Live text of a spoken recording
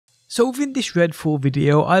So within this Redfall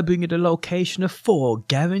video, I bring you the location of 4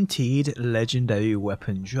 guaranteed legendary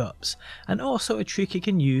weapon drops, and also a trick you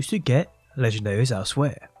can use to get legendaries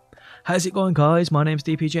elsewhere. How's it going, guys? My name's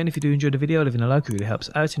DPJ, and if you do enjoy the video, leaving a like really helps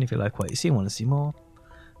out, and if you like what you see and want to see more,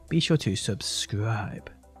 be sure to subscribe.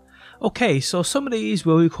 Okay, so some of these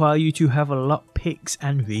will require you to have a lockpicks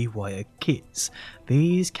and rewire kits.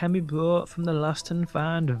 These can be brought from the lost and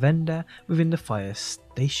found vendor within the fire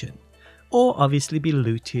station, or obviously be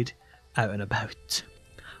looted out and about.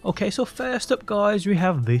 Okay, so first up, guys, we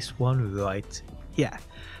have this one right here.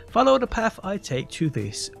 Follow the path I take to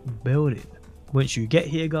this building. Once you get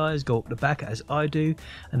here, guys, go up the back as I do,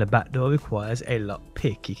 and the back door requires a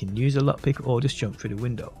lockpick. You can use a lockpick or just jump through the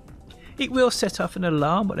window. It will set off an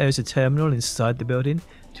alarm, but there is a terminal inside the building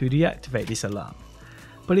to deactivate this alarm.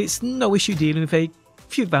 But it's no issue dealing with a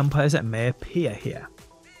few vampires that may appear here.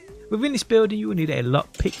 Within this building, you will need a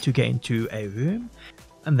lockpick to get into a room,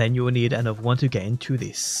 and then you will need another one to get into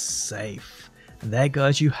this safe. And there,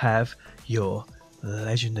 guys, you have your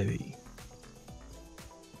legendary.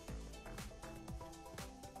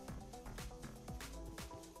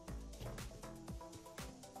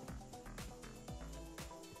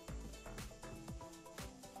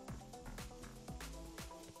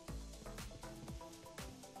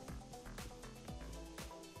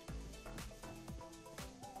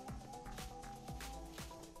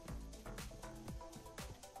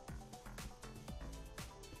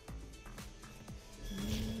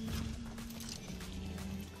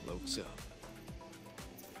 Cloaks up.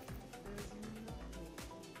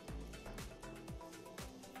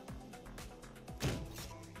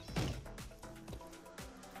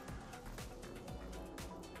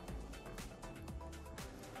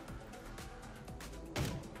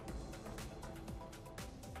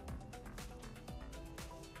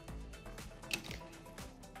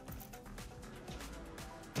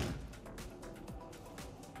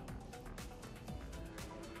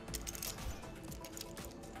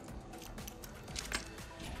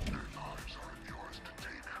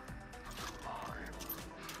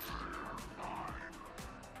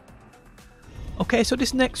 Okay, so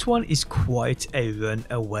this next one is quite a run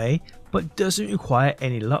away, but doesn't require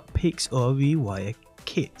any lockpicks or rewire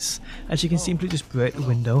kits, as you can simply just break the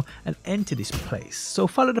window and enter this place. So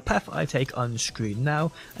follow the path I take on screen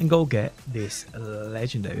now and go get this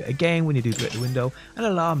legendary. Again, when you do break the window, an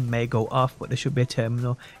alarm may go off, but there should be a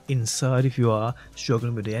terminal inside if you are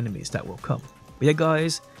struggling with the enemies that will come. But yeah,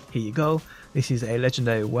 guys, here you go. This is a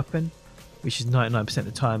legendary weapon, which is 99% of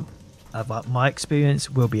the time, about my experience,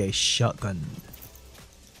 will be a shotgun.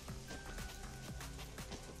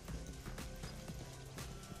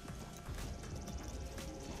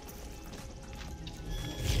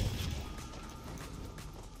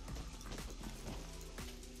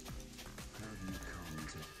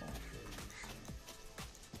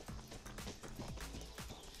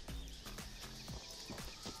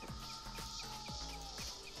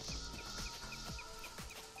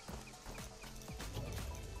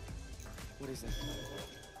 What is that?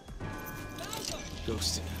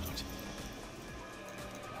 Ghosting out.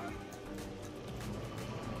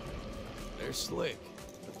 They're slick,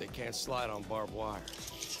 but they can't slide on barbed wire.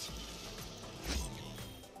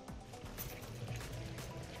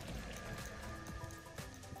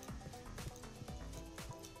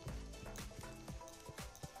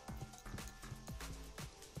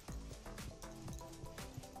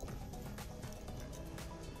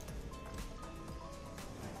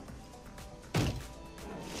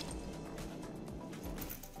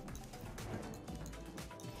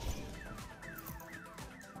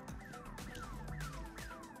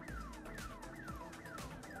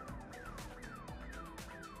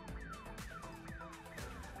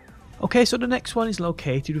 Okay, so the next one is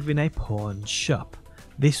located within a pawn shop.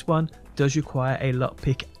 This one does require a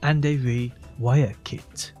lockpick and a rewire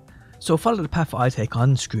kit. So follow the path I take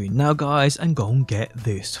on screen now, guys, and go and get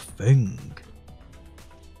this thing.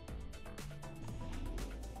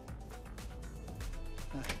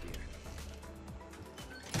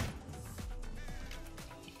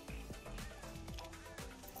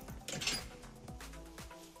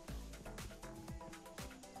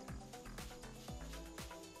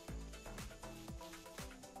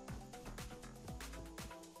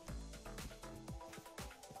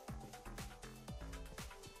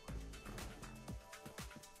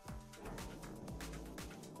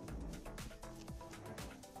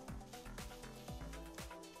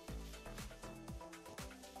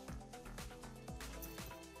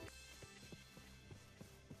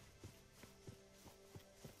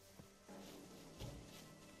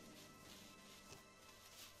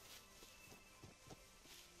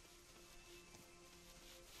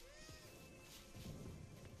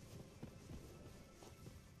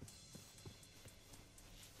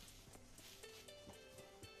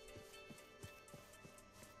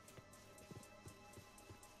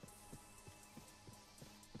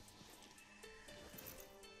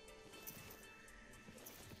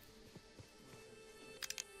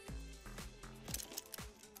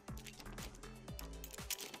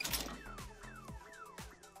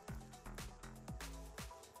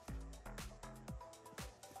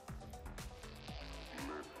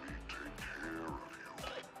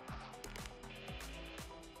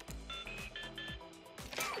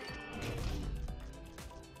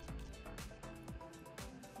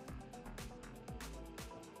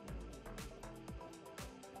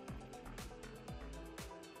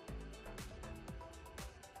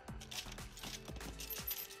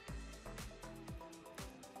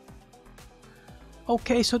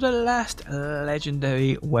 Okay, so the last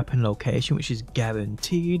legendary weapon location, which is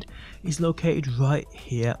guaranteed, is located right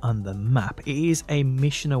here on the map. It is a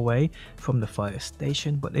mission away from the fire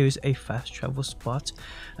station, but there is a fast travel spot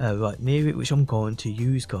right near it, which I'm going to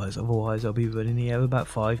use, guys. Otherwise I'll be running here about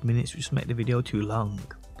 5 minutes, which make the video too long.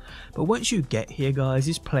 But once you get here, guys,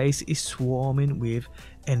 this place is swarming with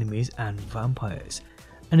enemies and vampires,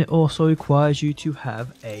 and it also requires you to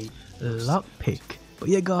have a lockpick. But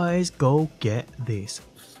yeah, guys, go get this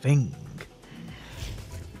thing.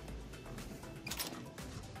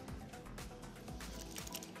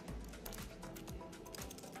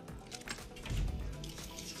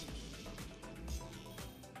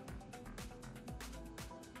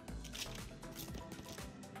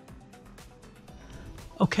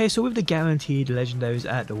 Okay, so with the guaranteed legendaries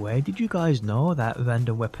out the way, did you guys know that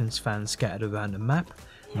random weapons found scattered around the map,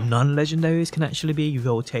 non-legendaries, can actually be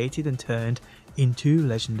rotated and turned into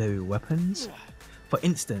legendary weapons? For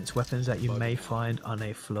instance, weapons that you may find on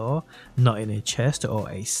a floor, not in a chest or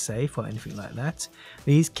a safe or anything like that,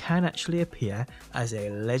 these can actually appear as a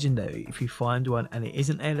legendary. If you find one and it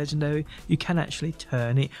isn't a legendary, you can actually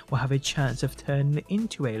turn it or have a chance of turning it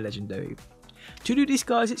into a legendary. To do this,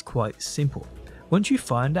 guys, it's quite simple. Once you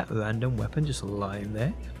find that random weapon just lying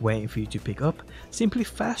there, waiting for you to pick up, simply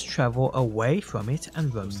fast travel away from it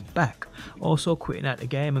and run back. Also, quitting out the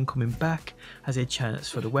game and coming back has a chance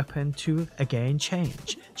for the weapon to again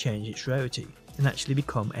change its rarity and actually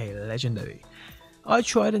become a legendary. I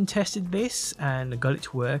tried and tested this and got it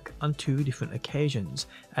to work on 2 different occasions.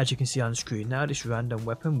 As you can see on screen now, this random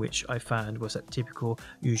weapon, which I found was that typical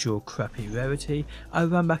usual crappy rarity, I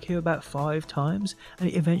ran back here about 5 times and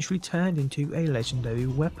it eventually turned into a legendary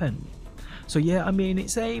weapon. So yeah, I mean,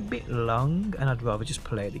 it's a bit long and I'd rather just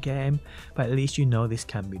play the game, but at least you know this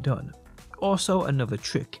can be done. Also, another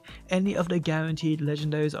trick, any of the guaranteed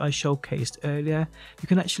legendaries I showcased earlier, you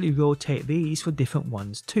can actually rotate these for different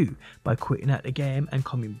ones too, by quitting out the game and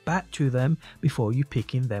coming back to them before you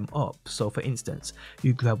picking them up. So for instance,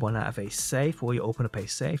 you grab one out of a safe or you open up a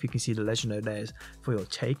safe, you can see the legendaries for your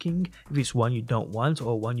taking. If it's one you don't want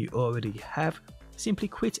or one you already have, simply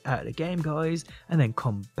quit out the game, guys, and then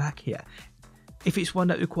come back here. If it's one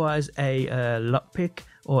that requires a lockpick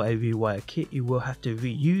or a rewire kit, you will have to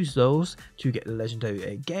reuse those to get the legendary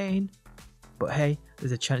again. But hey,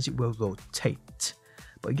 there's a chance it will rotate.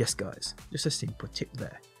 But yes, guys, just a simple tip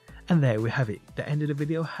there. And there we have it. The end of the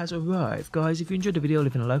video has arrived. Guys, if you enjoyed the video,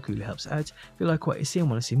 leaving a like really helps out. If you like what you see and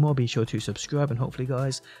want to see more, be sure to subscribe. And hopefully,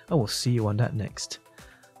 guys, I will see you on that next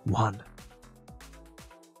one.